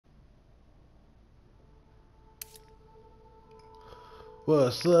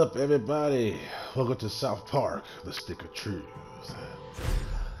What's up, everybody? Welcome to South Park, the Stick of Truth.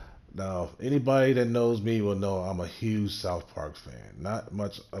 Now, anybody that knows me will know I'm a huge South Park fan. Not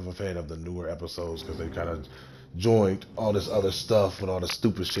much of a fan of the newer episodes because they kind of joined all this other stuff with all the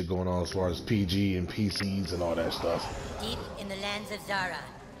stupid shit going on as far as PG and PCs and all that stuff. Deep in the lands of Zara,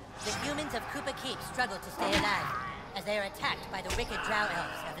 the humans of Koopa Keep struggle to stay alive as they are attacked by the wicked drow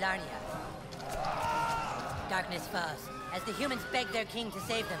elves of Larnia. Darkness falls as the humans beg their king to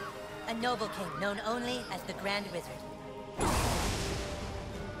save them, a noble king known only as the Grand Wizard.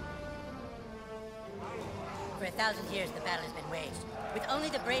 For 1,000 years, the battle has been waged, with only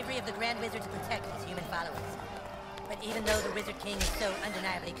the bravery of the Grand Wizard to protect his human followers. But even though the Wizard King is so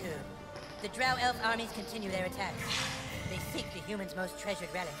undeniably cool, the Drow Elf armies continue their attacks. They seek the humans' most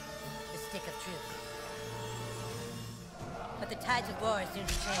treasured relic, the Stick of Truth. But the tides of war soon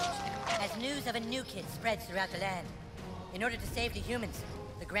change, as news of a new kid spreads throughout the land. In order to save the humans,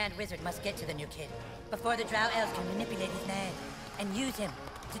 the Grand Wizard must get to the new kid, before the Drow Elves can manipulate his mind, and use him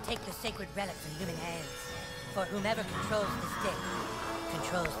to take the sacred relic from human hands. For whomever controls the stick,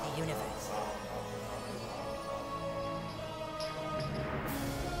 controls the universe.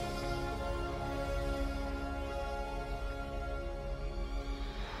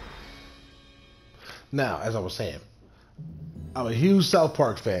 Now, as I was saying, I'm a huge South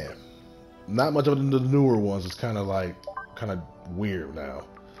Park fan. Not much of the newer ones. It's kind of weird now.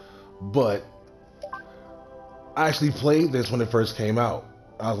 But I actually played this when it first came out.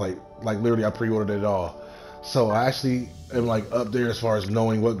 I was like literally, I pre-ordered it all. So I actually am like up there as far as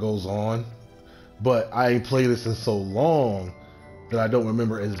knowing what goes on. But I ain't played this in so long that I don't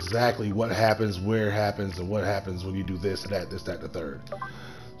remember exactly what happens, where it happens, and what happens when you do this, that, and the third.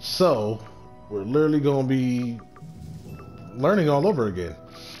 So we're literally gonna be learning all over again.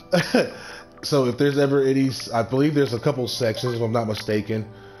 So if there's ever any, I believe there's a couple sections, if I'm not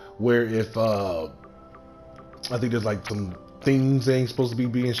mistaken, where if I think there's like some things that ain't supposed to be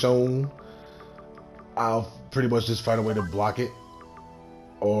being shown, I'll pretty much just find a way to block it.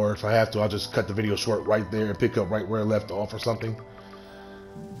 Or if I have to, I'll just cut the video short right there and pick up right where I left off or something.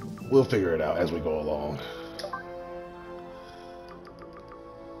 We'll figure it out as we go along.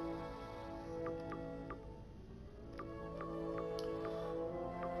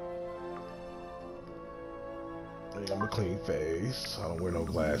 I'm a clean face. I don't wear no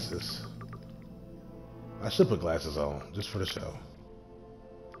glasses. I should put glasses on, just for the show.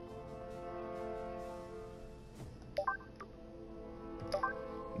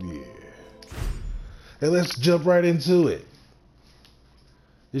 Yeah. And let's jump right into it.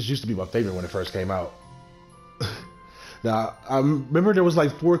 This used to be my favorite when it first came out. Now, I remember there was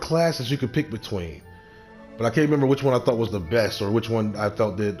like 4 classes you could pick between. But I can't remember which one I thought was the best or which one I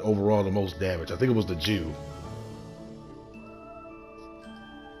felt did overall the most damage. I think it was the Jew.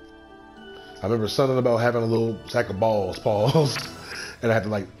 I remember something about having a little sack of balls, paws, and I had to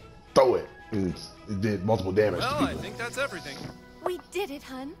like throw it, and it did multiple damage to people. I think that's everything. We did it,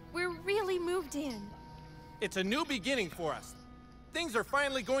 hun. We're really moved in. It's a new beginning for us. Things are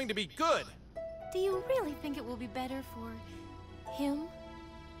finally going to be good. Do you really think it will be better for him?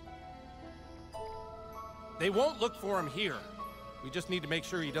 They won't look for him here. We just need to make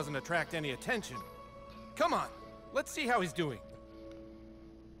sure he doesn't attract any attention. Come on, let's see how he's doing.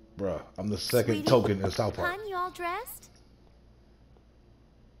 Bruh, I'm the second Sweetie, token in South Park. Hun, you all dressed?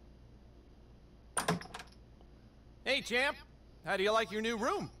 Hey, champ. How do you like your new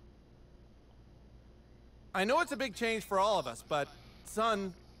room? I know it's a big change for all of us, but,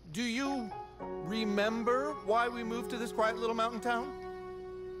 son, do you remember why we moved to this quiet little mountain town?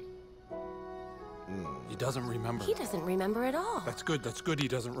 He doesn't remember. He doesn't remember at all. That's good he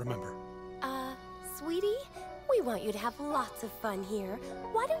doesn't remember. Sweetie, we want you to have lots of fun here.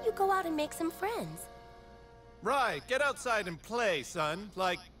 Why don't you go out and make some friends? Right, get outside and play, son.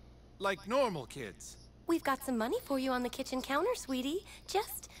 Like normal kids. We've got some money for you on the kitchen counter, sweetie.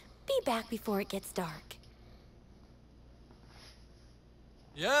 Just be back before it gets dark.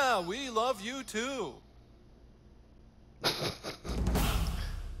 Yeah, we love you too.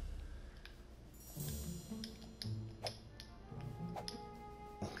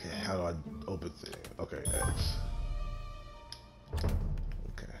 Okay, how do I open thing? Okay, X.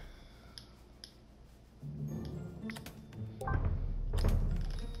 Okay.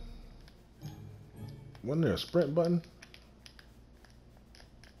 Wasn't there a sprint button?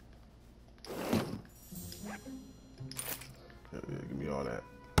 Yeah, give me all that.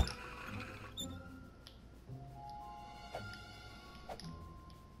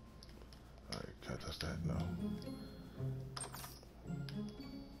 Alright, can't touch that, no.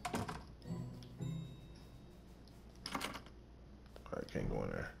 Alright, can't go in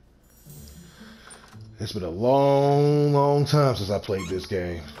there. It's been a long, long time since I played this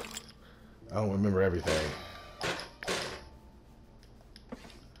game. I don't remember everything.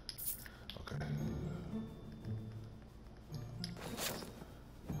 Okay.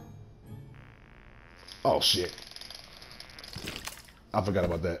 Oh shit. I forgot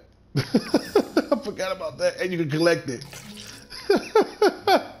about that. I forgot about that. And you can collect it.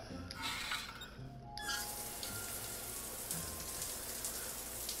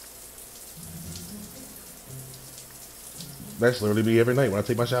 That's literally me every night when I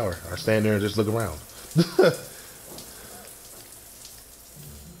take my shower. I stand there and just look around.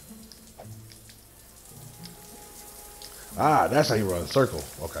 Ah, that's how you run. Circle.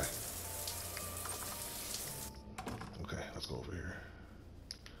 Okay. Okay, let's go over here.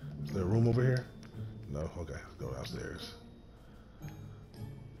 Is there a room over here? No? Okay, let's go downstairs.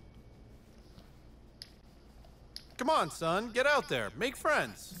 Come on, son. Get out there. Make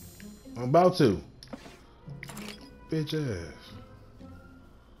friends. I'm about to. Bitch ass.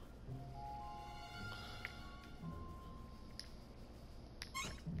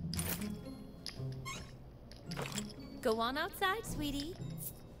 Go on outside, sweetie.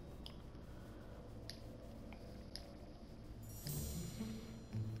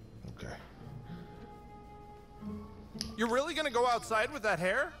 Okay. You're really gonna go outside with that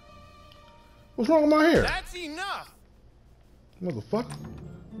hair? What's wrong with my hair? That's enough! Motherfucker.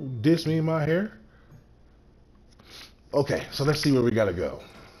 You diss me in my hair? Okay, so let's see where we gotta go.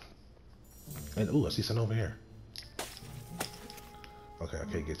 And ooh, I see something over here. Okay, I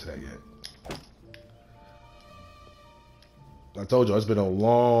can't get to that yet. I told you, it's been a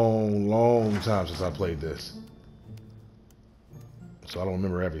long, long time since I played this. So I don't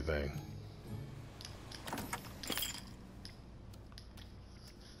remember everything.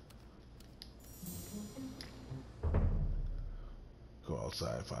 Go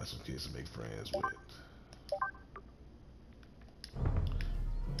outside, find some kids to make friends with.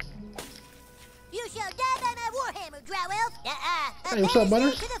 You shall die by my warhammer, Drow Elf. Hey, what's up,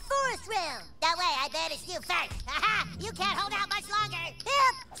 Butters? To the forest realm. That way, I bet it's you first. Aha! You can't hold out much longer.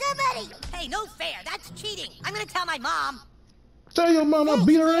 Help! Somebody! Hey, no fair. That's cheating. I'm gonna tell my mom. Tell your mom I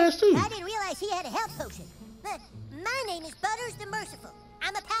beat her ass too. I didn't realize he had a health potion. My name is Butters the Merciful.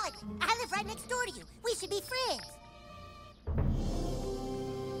 I'm a paladin. I live right next door to you. We should be friends.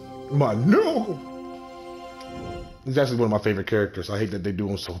 My no. He's actually one of my favorite characters. I hate that they do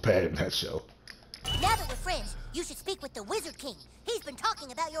him so bad in that show. Now that we're friends, you should speak with the Wizard King. He's been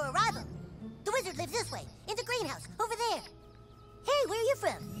talking about your arrival. The wizard lives this way, in the greenhouse, over there. Hey, where are you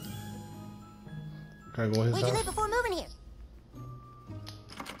from? Can I go in his Where'd you house? live before moving here?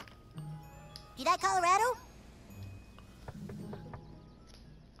 You like Colorado?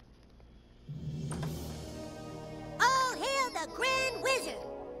 All hail the Grand Wizard!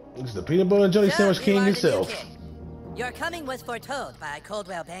 It's the peanut butter and jelly So, sandwich you king are the new himself. kid. Your coming was foretold by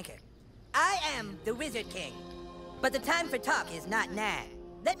Coldwell Banker. I am the Wizard King. But the time for talk is not now.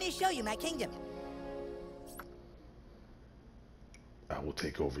 Let me show you my kingdom. I will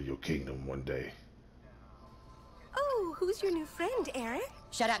take over your kingdom one day. Oh, who's your new friend, Eric?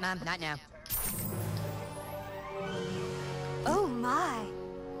 Shut up, Mom. Not now. Oh, my.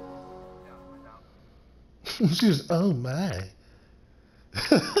 She's oh my.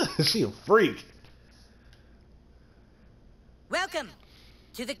 She a freak. Welcome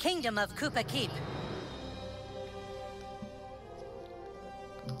to the kingdom of Koopa Keep.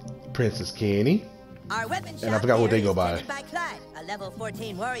 Princess Kenny. Our weapon shop And I forgot what here they go is by. tended by Clyde, a level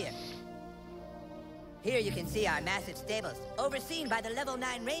 14 warrior. Here you can see our massive stables, overseen by the level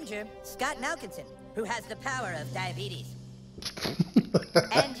 9 ranger, Scott Malkinson, who has the power of diabetes.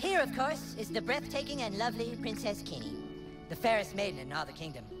 And here, of course, is the breathtaking and lovely Princess Kenny, the fairest maiden in all the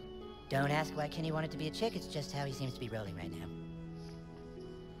kingdom. Don't ask why Kenny wanted to be a chick, it's just how he seems to be rolling right now.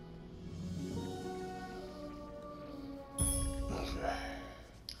 Okay.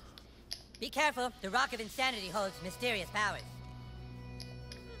 Be careful, the Rock of Insanity holds mysterious powers.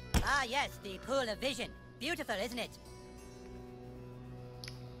 Ah yes, the Pool of Vision. Beautiful, isn't it?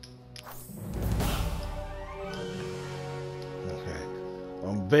 Okay.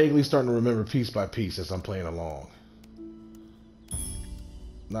 I'm vaguely starting to remember piece by piece as I'm playing along.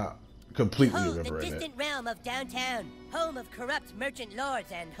 Not completely Behold, the remembering distant realm of downtown, home of corrupt merchant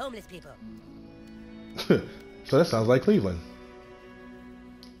lords and homeless people. it. So that sounds like Cleveland.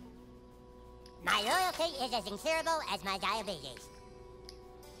 My loyalty is as incurable as my diabetes.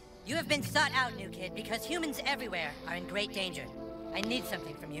 You have been sought out, new kid, because humans everywhere are in great danger. I need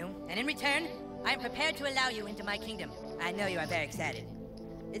something from you, and in return, I am prepared to allow you into my kingdom. I know you are very excited.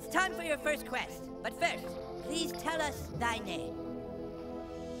 It's time for your first quest, but first, please tell us thy name.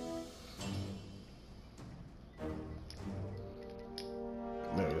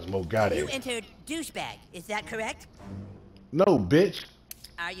 Mo got You it. entered douchebag, is that correct? No, bitch.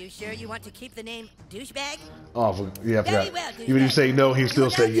 Are you sure you want to keep the name douchebag? Oh, yeah, I Very forgot. well, Even if you douchebag. say no, he You still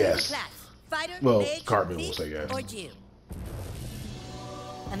will now say choose a yes. class. Fighter, Well, mage, Cartman will thief, say yes. or Jew.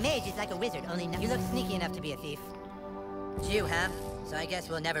 A mage is like a wizard, only you look sneaky enough to be a thief. Jew, huh? So I guess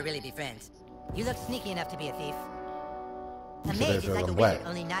we'll never really be friends. You look sneaky enough to be a thief. A mage is like a wizard,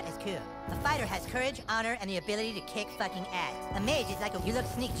 only not as cool. A fighter has courage, honor, and the ability to kick fucking ass. A mage is like a... You look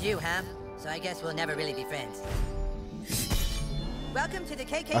sneak Jew, huh? So I guess we'll never really be friends. Welcome to the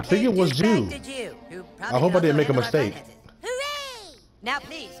KKK. I think it was Jew. Jew, who I hope I didn't make a mistake. Hooray! Now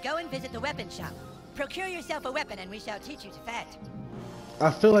please, go and visit the weapon shop. Procure yourself a weapon and we shall teach you to fight.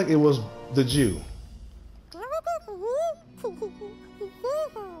 I feel like it was the Jew.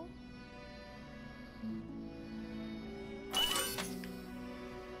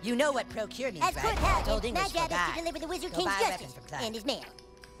 You know what procure means, As right? could It's Old happen, English my for job is buy. to deliver the Wizard Go King's buy justice weapons from Clyde. and his mail.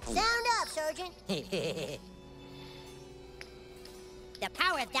 Sound off, Sergeant. The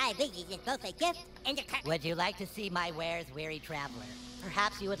power of diabetes is both a gift and a curse. Would you like to see my wares, weary traveler?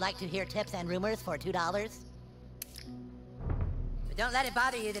 Perhaps you would like to hear tips and rumors for $2? But don't let it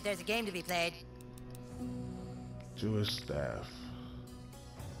bother you that there's a game to be played. Jewish staff.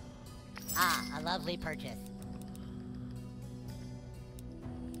 Ah, a lovely purchase.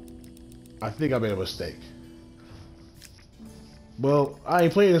 I think I made a mistake. Well, I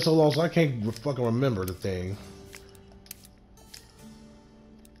ain't played it so long, so I can't fucking remember the thing.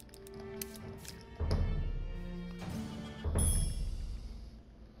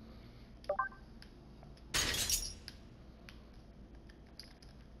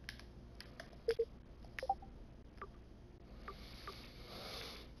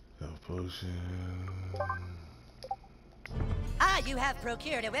 Potion. Ah, you have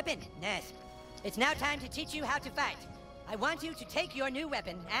procured a weapon. Yes. It's now time to teach you how to fight. I want you to take your new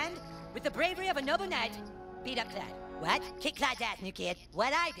weapon and, with the bravery of a noble knight, beat up Clyde. What? Kick Clyde's ass, new kid.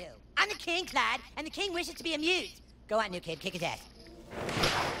 What I do? I'm the king, Clyde, and the king wishes to be amused. Go on, new kid, kick his ass.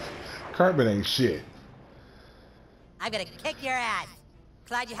 Cartman ain't shit. I'm gonna kick your ass.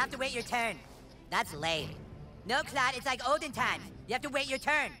 Clyde, you have to wait your turn. That's lame. No, Clyde, it's like olden times. You have to wait your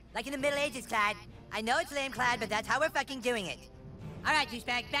turn. Like in the Middle Ages, Clyde. I know it's lame, Clyde, but that's how we're fucking doing it. All right,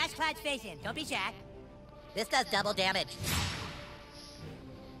 douchebag, bash Clyde's face in. Don't be shy. This does double damage.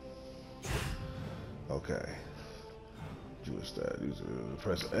 Okay. Jewish staff.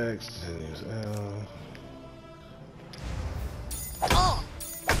 Press X and use L. Oh!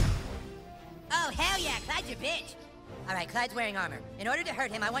 Oh, hell yeah, Clyde's your bitch. All right, Clyde's wearing armor. In order to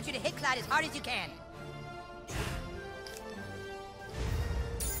hurt him, I want you to hit Clyde as hard as you can.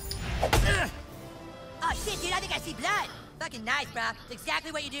 Ugh. Oh shit, dude, I think I see blood. Fucking nice, brah. It's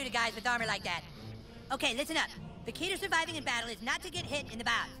exactly what you do to guys with armor like that. Okay, listen up. The key to surviving in battle is not to get hit in the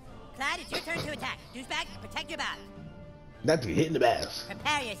bows. Clyde, it's your turn to attack. Douchebag, protect your bows. Not to get hit in the ass.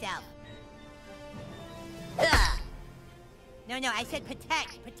 Prepare yourself. Ugh. No, I said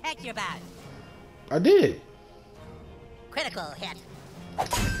protect. Protect your bows. I did. Critical hit.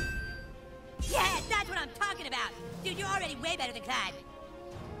 Yes, that's what I'm talking about. Dude, you're already way better than Clyde.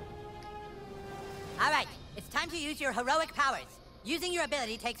 All right, it's time to use your heroic powers. Using your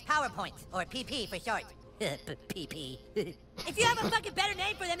ability takes power points, or PP for short. PP. If you have a fucking better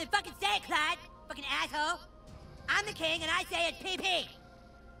name for them, then fucking say it, Clyde. Fucking asshole. I'm the king, and I say it's PP.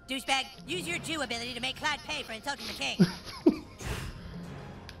 Douchebag, use your Jew ability to make Clyde pay for insulting the king.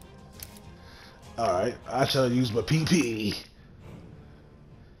 Alright, I shall use my PP.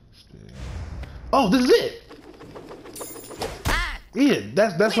 Oh, this is it! Ah! Yeah,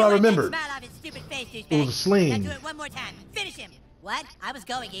 that's what I remembered. Smile off his stupid face, douchebag. It was a sling. Now do it one more time. Finish him. What? I was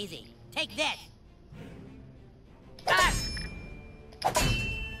going easy. Take this. Ah!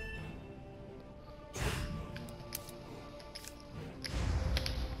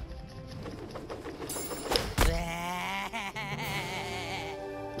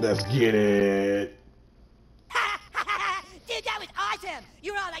 Let's get it. Dude, that was awesome!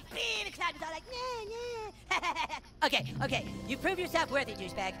 You were all like, beam, and Clyde was all like, nah. Okay, you prove yourself worthy,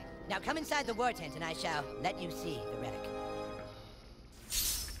 douchebag. Now come inside the war tent and I shall let you see the relic.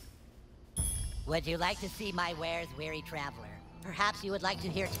 Would you like to see my wares, weary traveler? Perhaps you would like to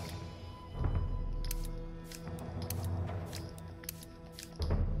hear...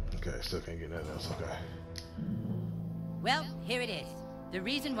 Okay, still can't get nothing else, okay. Well, here it is. The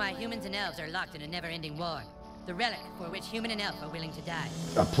reason why humans and elves are locked in a never-ending war. The relic for which human and elf are willing to die.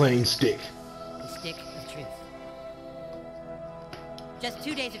 A plain stick. The stick of truth. Just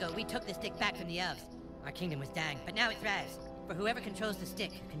 2 days ago, we took the stick back from the elves. Our kingdom was dying, but now it thrives. For whoever controls the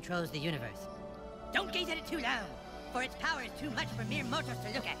stick controls the universe. Don't gaze at it too long. for its power is too much for mere mortals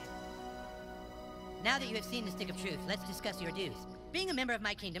to look at. Now that you have seen the Stick of Truth, let's discuss your dues. Being a member of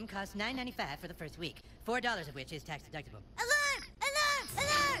my kingdom costs $9.95 for the first week, $4 of which is tax deductible. Alarm! Alarm!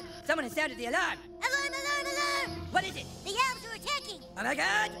 Alarm! Someone has sounded the alarm! Alarm! Alarm! Alarm! What is it? The elves are attacking! Oh my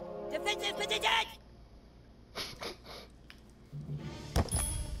god! Defensive position!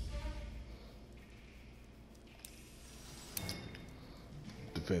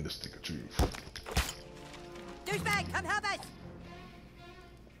 Defend the Stick of Truth. Douchebag, come help us!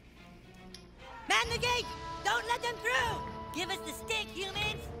 Man the gate! Don't let them through! Give us the stick,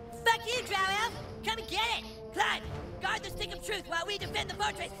 humans! Fuck you, Drow Elf! Come and get it! Clyde, guard the Stick of Truth while we defend the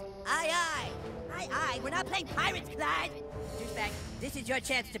fortress! Aye, aye! Aye, aye, we're not playing pirates, Clyde! Douchebag, this is your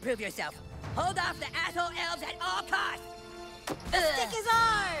chance to prove yourself. Hold off the asshole elves at all costs! The stick is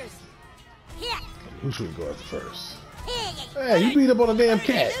ours! Here! Who should go after first? Here! Hey, you beat up on a damn You're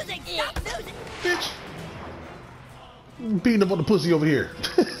cat. losing! Stop losing! Bitch. You beating up on the pussy over here.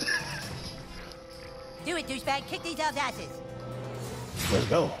 Do it, douchebag. Kick these elves' asses. Let's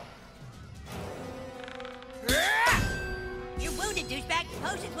go. You're wounded, douchebag.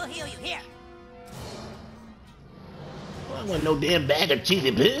 Potions will heal you. Here. Well, I want no damn bag of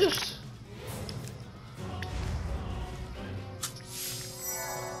cheesy piss.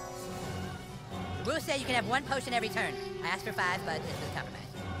 The rules say you can have one potion every turn. I asked for 5, but this was a compromise.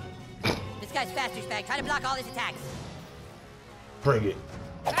 This guy's fast, douchebag. Try to block all his attacks. Bring it.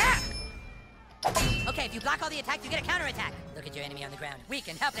 Ah! Okay, if you block all the attacks, you get a counterattack. Look at your enemy on the ground. Weak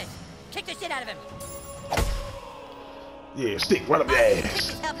and helpless. Kick the shit out of him. Yeah, stick right up your Kick ass.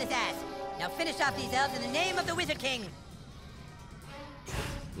 his helpless ass. Now finish off these elves in the name of the Wizard King.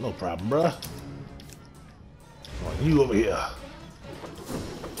 No problem, bruh. On you over here.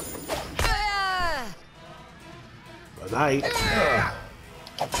 Ah! But I ain't.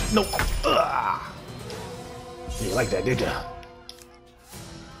 Nope. You didn't like that, did ya?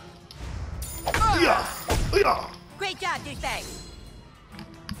 Yeah. Yeah. Great job, douchebag.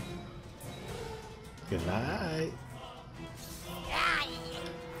 Good night.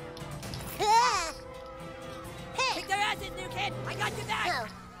 Kick their asses, new kid. I got you back. No.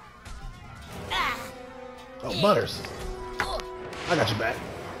 Ah. Oh, Butters. I got you back.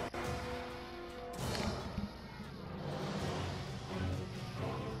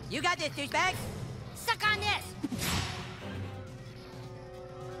 You got this, douchebag. Suck on this!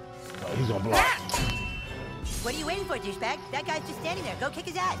 Oh, he's gonna block. What are you waiting for, douchebag? That guy's just standing there. Go kick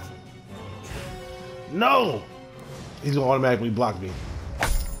his ass. No! He's gonna automatically block me.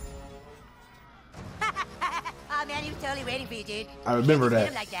 Oh man, he was totally waiting for you, dude. I remember You can't just hit that.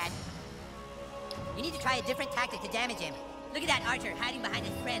 him like that. You need to try a different tactic to damage him. Look at that archer hiding behind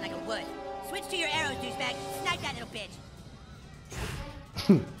his friend like a wood. Switch to your arrows, douchebag. Snipe that little bitch.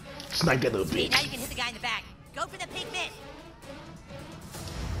 Snipe that little See, now bitch. you can hit the guy in the back. Go for the pink miss.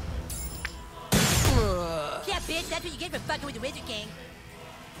 Yeah, bitch, that's what you get for fucking with the Wizard King.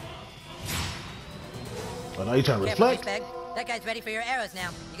 Oh, now you trying to Careful, reflect? douchebag. That guy's ready for your arrows now.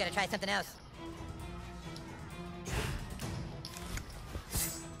 You gotta try something else.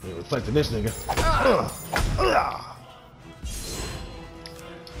 You're reflecting this nigga.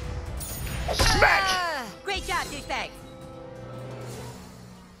 Smack! Great job, douchebag.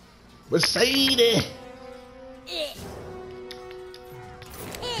 Mercedes! Eh.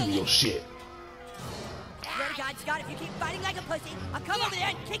 Give me your shit. Swear to God, Scott, if you keep fighting like a pussy, I'll come over there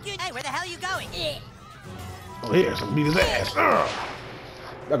and kick you. Hey, where the hell are you going? Oh, here, so beat his ass.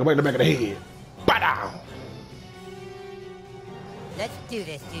 Knock him right in the back of the head. Ba-down! Let's do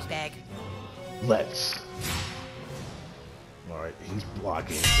this, douchebag. Let's. Alright, he's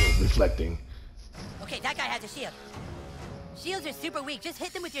blocking, or reflecting. Okay, that guy has a shield. Shields are super weak. Just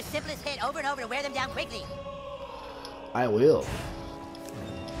hit them with your simplest hit over and over to wear them down quickly. I will.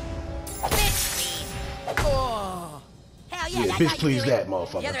 Bitch, please. Oh. Hell yeah, Yeah, that's bitch, how you please do that, it.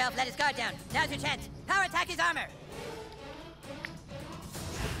 motherfucker. The other elf let his guard down. Now's your chance. Power attack his armor.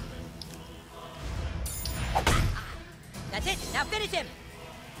 That's it. Now finish him.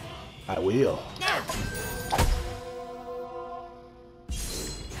 I will. Now.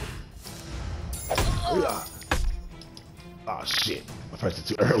 Oh shit. I pressed it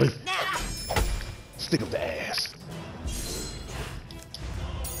too early. Now. Stick up the ass.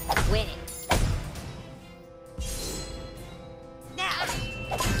 Win it. Now.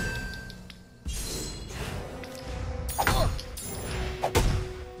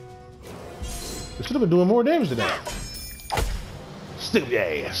 It should have been doing more damage than that. Stick up your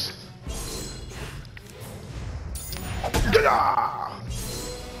ass. Gah!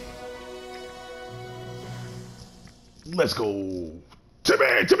 Let's go.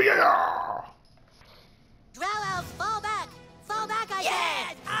 Timmy, Timmy, yeah! Drow elves fall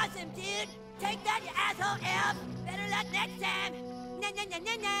Take that, you asshole elf! Better luck next time! Na na na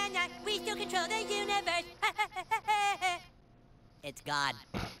na na na! We still control the universe! It's gone.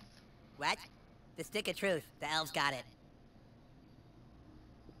 What? The stick of truth. The elves got it.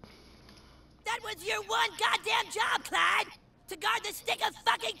 That was your one goddamn job, Clyde! To guard the stick of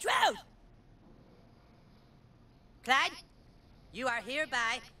fucking truth! Clyde, you are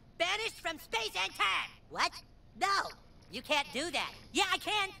hereby banished from space and time! What? No! You can't do that. Yeah, I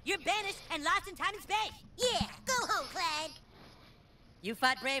can! You're banished and lost in time and space! Yeah, go home, Clyde. You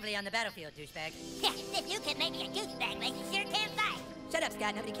fought bravely on the battlefield, douchebag. If you can make me a douchebag, like you sure can fight. Shut up,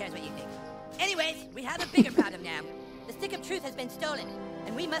 Scott. Nobody cares what you think. Anyways, we have a bigger problem now. The stick of truth has been stolen,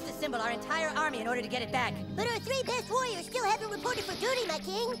 and we must assemble our entire army in order to get it back. But our 3 best warriors still haven't reported for duty, my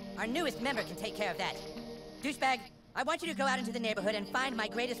king. Our newest member can take care of that. Douchebag, I want you to go out into the neighborhood and find my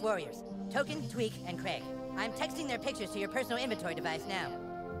greatest warriors. Token, Tweak, and Craig. I'm texting their pictures to your personal inventory device now.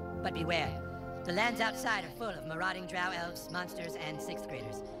 But beware. The lands outside are full of marauding drow elves, monsters, and 6th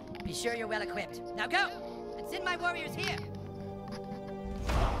graders. Be sure you're well equipped. Now go! And send my warriors here!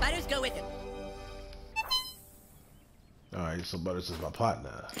 Fighters, go with him. Alright, so Butters is my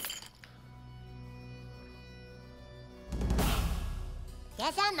partner.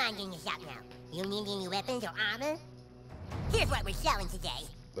 Guess I'm minding the shop now. You need any weapons or armor? Here's what we're selling today.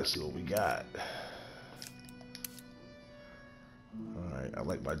 Let's see what we got. Alright, I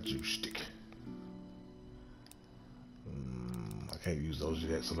like my juice stick. I can't use those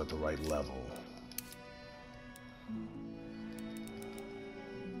yet, so I'm at the right level.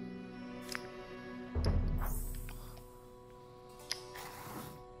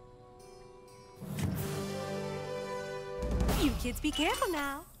 You kids be careful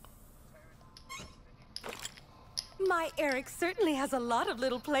now. My Eric certainly has a lot of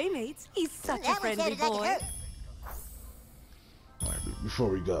little playmates. He's such a friendly boy. Alright, before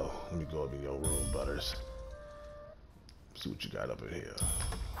we go, let me go up in your room, Butters. See what you got up in here.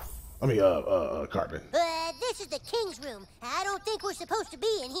 I mean, Cartman. This is the king's room. I don't think we're supposed to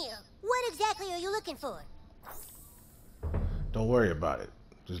be in here. What exactly are you looking for? Don't worry about it.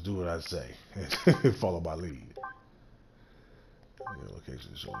 Just do what I say. Follow my lead. Your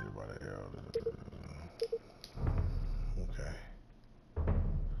location is shown here by the arrow. Okay.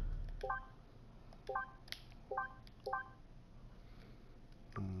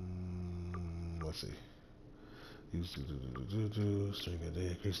 Let's see. Use string a day,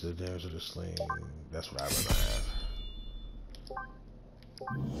 increase the damage of the sling. That's what I'd rather have.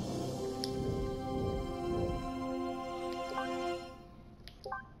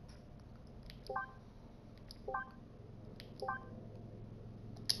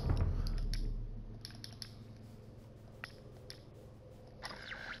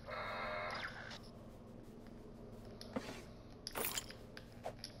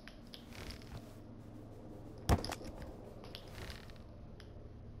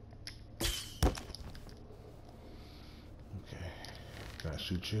 Can I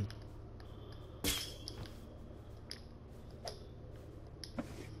shoot you?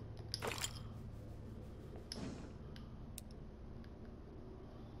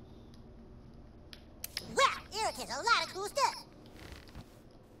 Wow, Eric has a lot of cool stuff.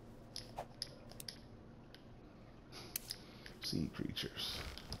 Sea creatures.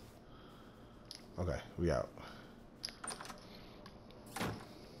 Okay, we out.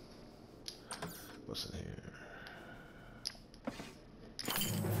 What's in here?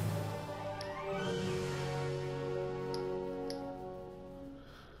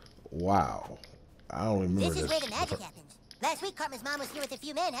 Wow. I don't remember this. This is where the magic happens. Last week, Cartman's mom was here with a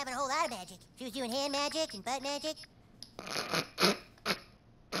few men having a whole lot of magic. She was doing hand magic and butt magic.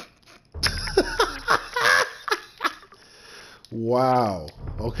 Wow.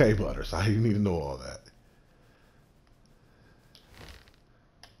 Okay, Butters. I didn't need to know all that.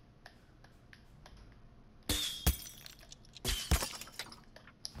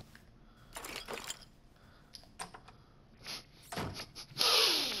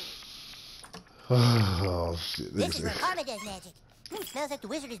 Oh, shit. This is where Cartman does magic. Smells like the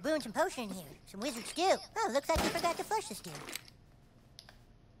wizard is brewing some potion in here. Some wizard stew. Oh, looks like he forgot to flush the stew.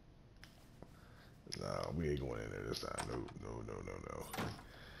 No, we ain't going in there this time. No. No.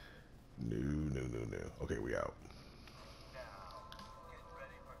 Okay, we out.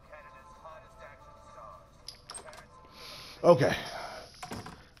 Okay.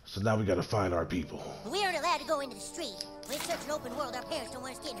 So now we gotta find our people. We aren't allowed to go into the street. We're such an open world, our parents don't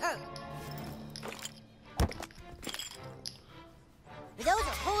want us getting hurt. But those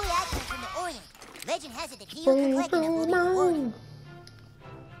are holy items from the Orient. Legend has it that he who can collect them will be rewarded.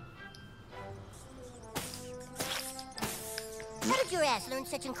 How did did your ass learn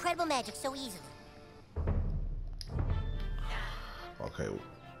such incredible magic so easily? Okay,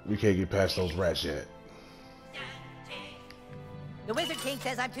 we can't get past those rats yet. The Wizard King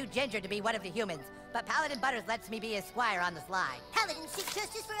says I'm too ginger to be one of the humans, but Paladin Butters lets me be his squire on the sly. Paladin seek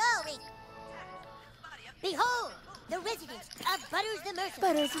justice for all, Rick. Behold, the residence of Butters the Merciful.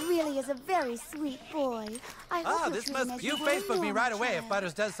 Butters really is a very sweet boy. I hope you'll This treat him must... as You you would a Facebook me normal right away if child.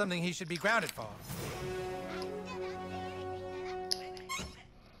 Butters does something he should be grounded for.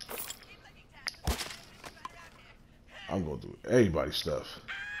 I'm gonna do everybody's stuff.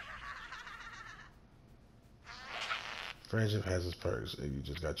 Friendship has its perks, and you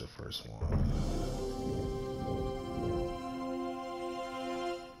just got your first one.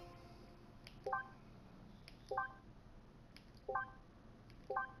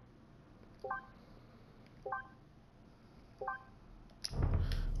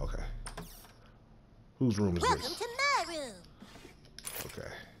 Okay. Whose room is Welcome this? to my room. Okay.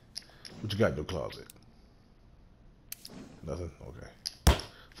 What you got in your closet? Nothing? Okay.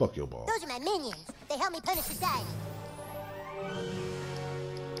 Fuck your ball. Those are my minions. They help me punish society.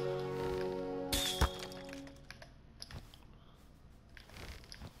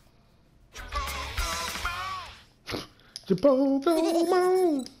 Jabon,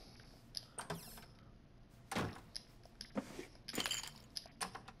 Jabon.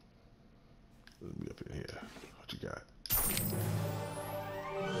 Let me up in here. What you got?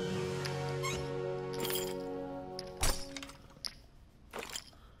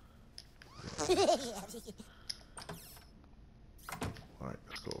 All right,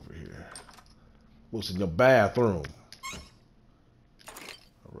 let's go over here. What's in your bathroom?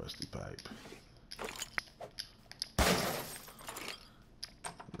 A rusty pipe.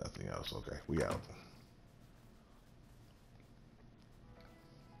 Nothing else. Okay, we out.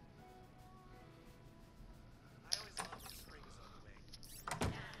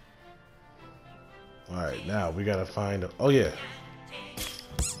 All right, now we gotta find. Oh yeah.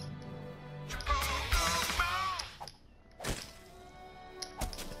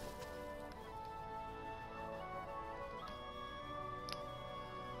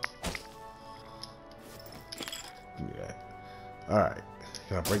 Give me that. All right.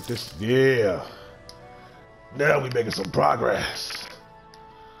 Can I break this? Yeah. Now we making some progress.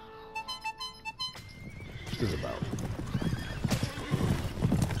 What's this about?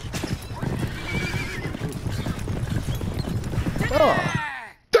 Oh.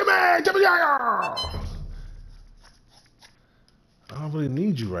 Timmy! I don't really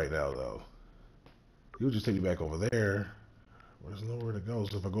need you right now, though. You'll just take me back over there. There's nowhere to go.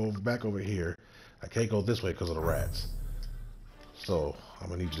 So if I go back over here, I can't go this way because of the rats. So I'm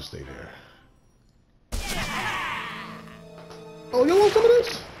gonna need you to stay there. Oh, you want some of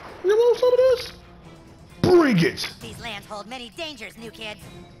this? You want some of this? Bring it! These lands hold many dangers, new kid.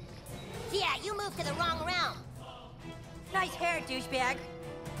 Yeah, you moved to the wrong realm. Nice hair, douchebag.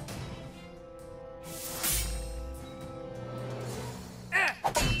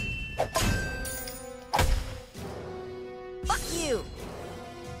 Fuck you!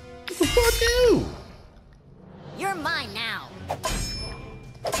 Fuck you! You're mine now.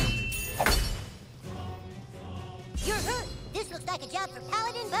 You're hurt. This looks like a job for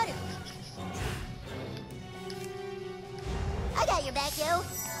Paladin Butter. I got your back, yo.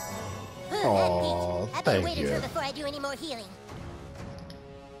 Aw, I better thank wait you. until before I do any more healing.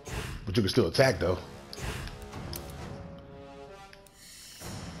 But you can still attack, though.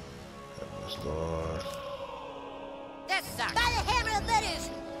 This sucks. By the hammer of Butters!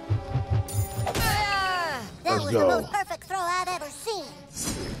 Ah! That Let's was go. the most perfect throw I've ever seen.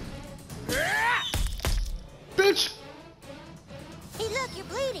 Bitch! Hey, look, you're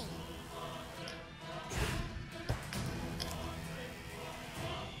bleeding.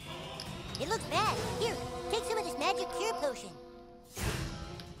 It looks bad. Here, take some of this magic cure potion.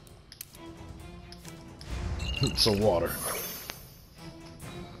 Some water.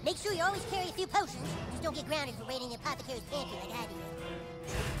 Make sure you always carry a few potions. Just don't get grounded for raiding the apothecary's pantry like I do.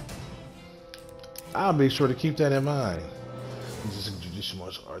 I'll make sure to keep that in mind. This is a traditional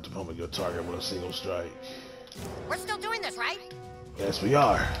martial art to pummel your target with a single strike. We're still doing this, right? Yes, we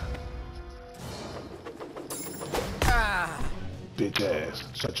are. Ah! Bitch ass.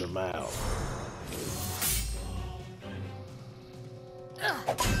 Shut your mouth.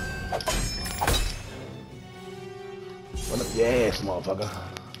 Run up your ass, motherfucker.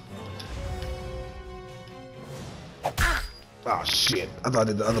 Oh shit. I thought I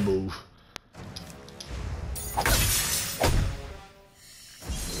did the other move.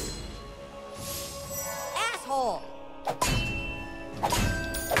 Asshole!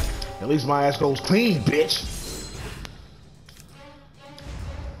 At least my ass goes clean, bitch.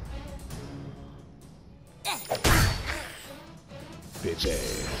 Bitch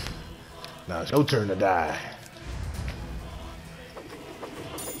ass. Now it's your turn to die.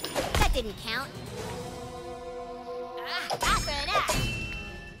 That didn't count. Not for that.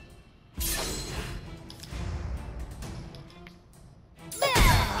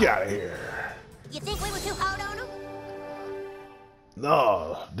 Get out of here. You think we were too hard on them?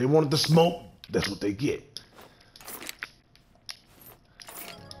 No, they wanted the smoke. That's what they get.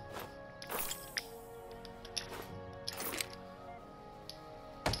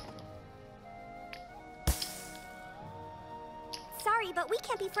 Sorry, but we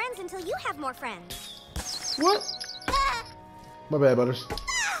can't be friends until you have more friends. What? My bad, Butters.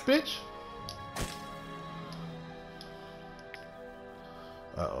 Bitch.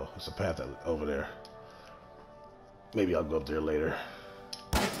 Uh-oh, it's a path over there. Maybe I'll go up there later.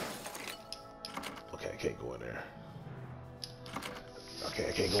 Okay, I can't go in there. Okay,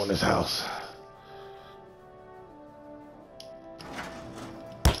 I can't go in this house.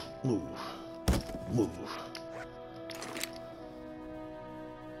 Move. Move.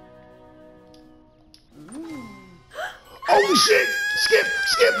 Holy shit! Skip!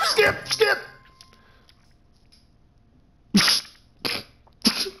 Skip! Skip! Skip!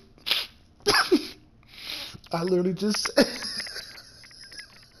 I literally just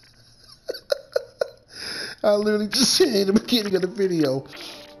said in the beginning of the video,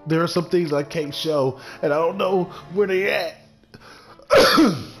 there are some things I can't show, and I don't know where they at.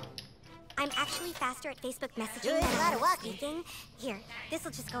 I'm actually faster at Facebook messaging Doing than a lot I of am walking. speaking. Here, this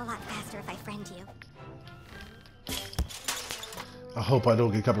will just go a lot faster if I friend you. I hope I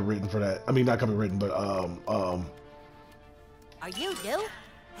don't get copywritten for that. I mean, not copywritten, but Are you new?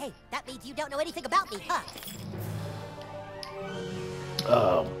 Hey, that means you don't know anything about me, huh?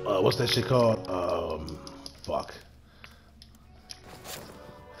 what's that shit called? Fuck.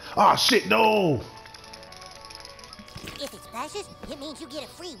 Ah, shit, no! If it splashes, it means you get a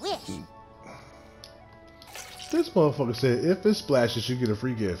free wish. This motherfucker said, if it splashes, you get a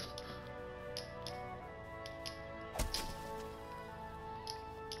free gift.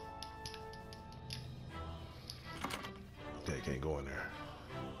 Okay, can't go in there.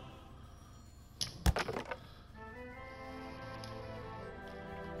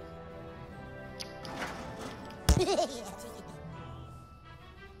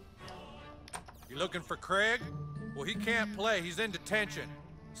 You looking for Craig? Well, he can't play. He's in detention.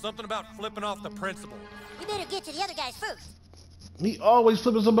 Something about flipping off the principal. You better get to the other guys first. He always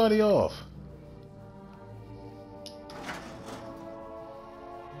flipping somebody off.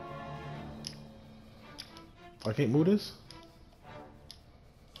 I can't move this?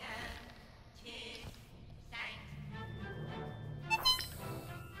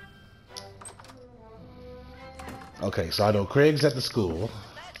 Okay, so I know Craig's at the school. Look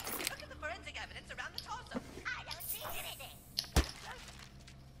at the forensic evidence around the torso. I don't see anything.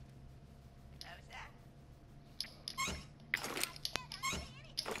 How's that?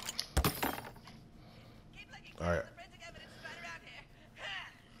 Keep looking. All right. The forensic evidence is right around here.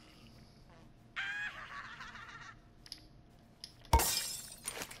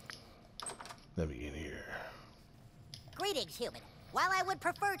 Let me in here. Greetings, human. While I would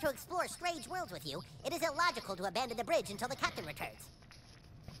prefer to explore strange worlds with you, it is illogical to abandon the bridge until the captain returns.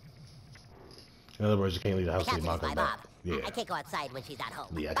 In other words, you can't leave the house The till your captain mom is my comes Bob. back. Yeah. I can't go outside when she's not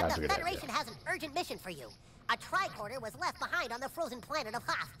home. Yeah, I But kinda the figured that, Federation yeah. has an urgent mission for you. A tricorder was left behind on the frozen planet of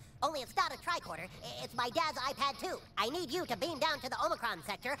Hoth. Only it's not a tricorder, it's my dad's iPad 2. I need you to beam down to the Omicron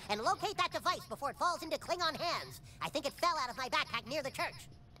sector and locate that device before it falls into Klingon hands. I think it fell out of my backpack near the church.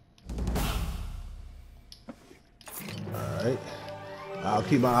 Alright. I'll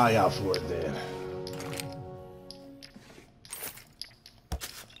keep my eye out for it then.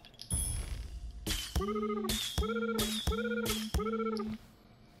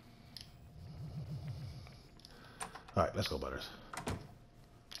 Alright, let's go, Butters.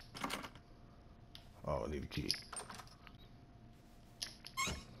 Oh, I need a key.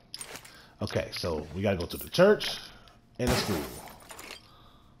 Okay, so we gotta go to the church and the school.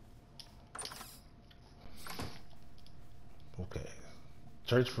 Okay.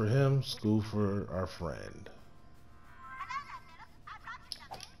 Church for him, school for our friend.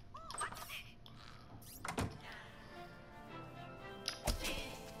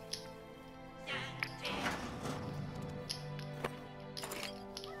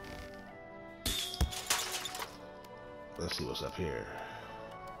 Let's see what's up here.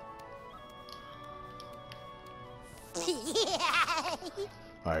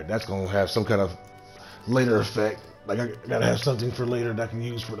 Alright, that's gonna have some kind of later effect. Like, I gotta have something for later that I can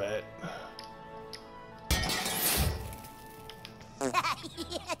use for that.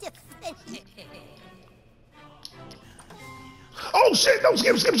 Oh Oh shit! No,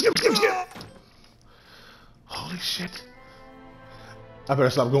 skip. Holy shit. I better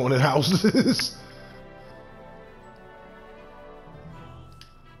stop going in houses.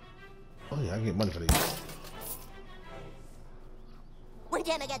 Oh yeah, I can get money for these. One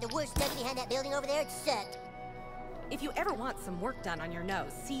time I got the worst nugget behind that building over there, it sucked. If you ever want some work done on your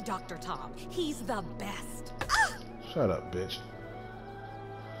nose, see Dr. Tom. He's the best. Shut up, bitch.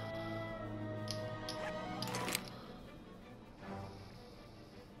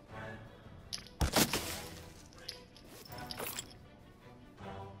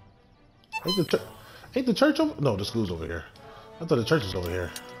 Ain't the church over? No, the school's over here. I thought the church was over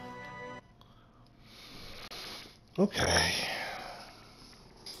here. Okay.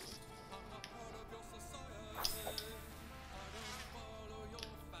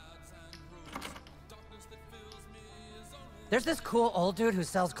 There's this cool old dude who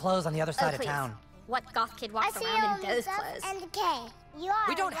sells clothes on the other side of please. town. What goth kid walks around in those clothes? And decay. You are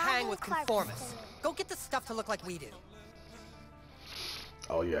We don't a hang walking with corpse conformists. to me. Go get the stuff to look like we do.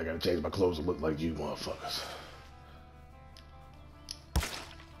 Oh yeah, I gotta change my clothes to look like you motherfuckers.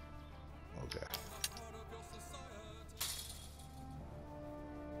 Okay.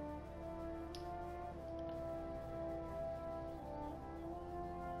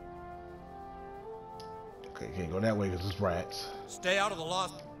 Okay, can't go that way because it's rats. Stay out of the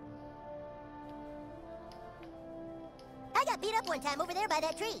lost. I got beat up one time over there by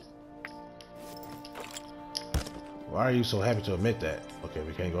that tree. Why are you so happy to admit that? Okay,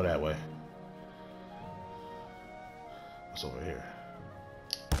 we can't go that way. What's over here?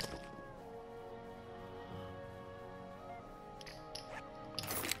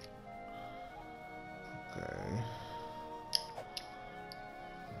 Okay.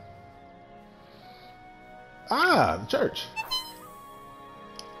 Ah, the church.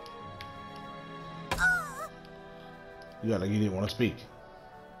 You didn't want to speak.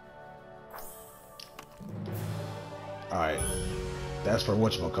 Alright. That's for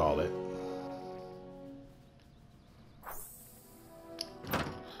whatchamacallit.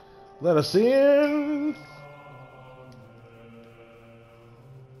 Let us in.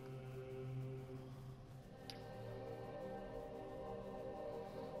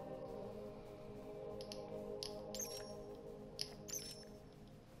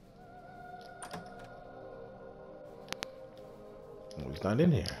 Oh, he's not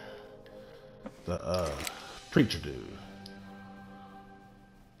in here. The preacher dude.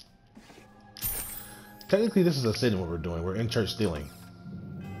 Technically, this is a sin what we're doing. We're in church stealing.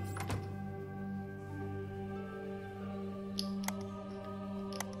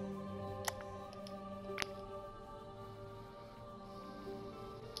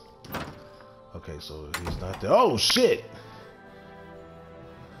 Okay, so he's not there. Oh shit!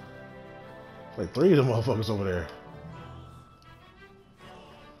 Like 3 of them motherfuckers over there.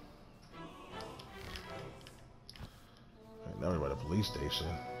 Right, now we're by the police station.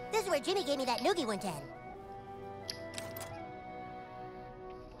 This is where Jimmy gave me that noogie one time.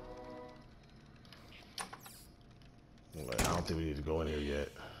 Well, I don't think we need to go in here yet.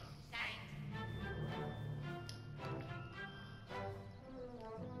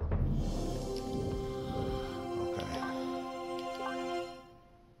 Okay.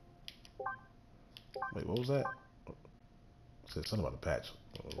 Wait, what was that? It said something about a patch.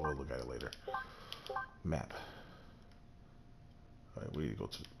 We'll look at it later. Map. All right, we need to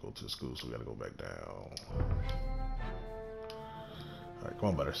go to the school, so we gotta go back down. All right, come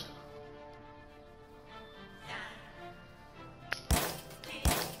on, Butters.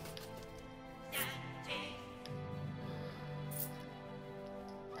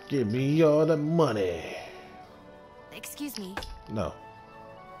 Give me all the money. Excuse me. No.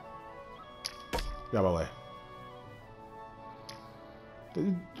 Get out of my way.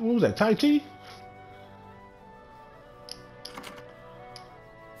 What was that, Tai Chi?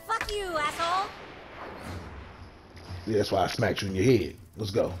 Fuck you, asshole! Yeah, that's why I smacked you in your head.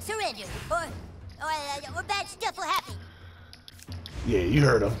 Let's go. Surrender, or bad stuff will happen. Yeah, you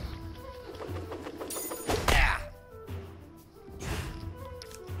heard him.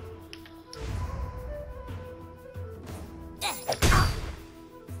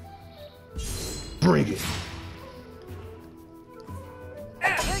 Bring it.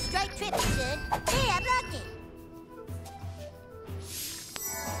 You're straight tripping, son. Hey, I blocked it.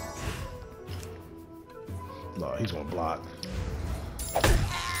 No, he's gonna block.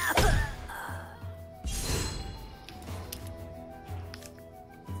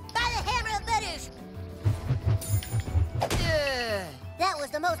 By the hammer of Butters. That was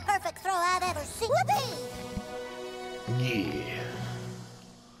the most perfect throw I've ever seen. Whoopee! Yeah.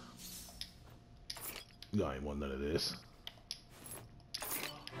 Y'all ain't want none of this.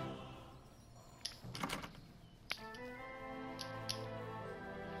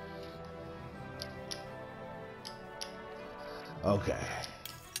 Okay.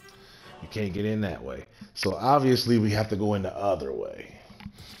 You can't get in that way. So obviously we have to go in the other way,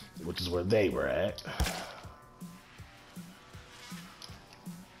 which is where they were at.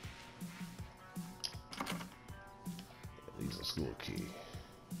 Use a school key.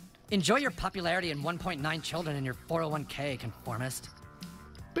 Enjoy your popularity and 1.9 children in your 401k, conformist.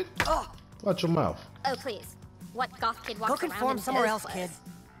 But, watch your mouth. Oh, please. What goth kid walks Go around conform in somewhere those else, kid.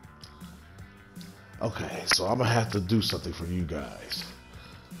 clothes? Okay, so I'm gonna have to do something for you guys.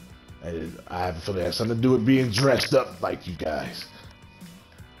 And I have a feeling it has something to do with being dressed up like you guys.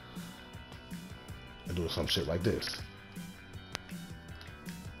 And doing some shit like this.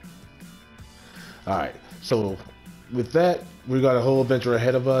 Alright, so with that, we got a whole adventure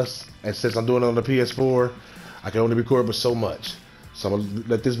ahead of us. And since I'm doing it on the PS4, I can only record but so much. So I'm gonna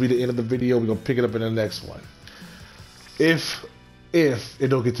let this be the end of the video. We're gonna pick it up in the next one. If it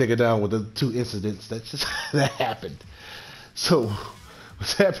don't get taken down with the 2 incidents that just that happened. So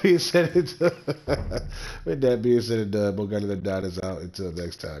with that being said, Bogani the Dot is out. Until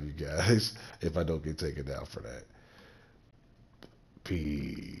next time, you guys. If I don't get taken down for that.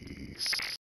 Peace.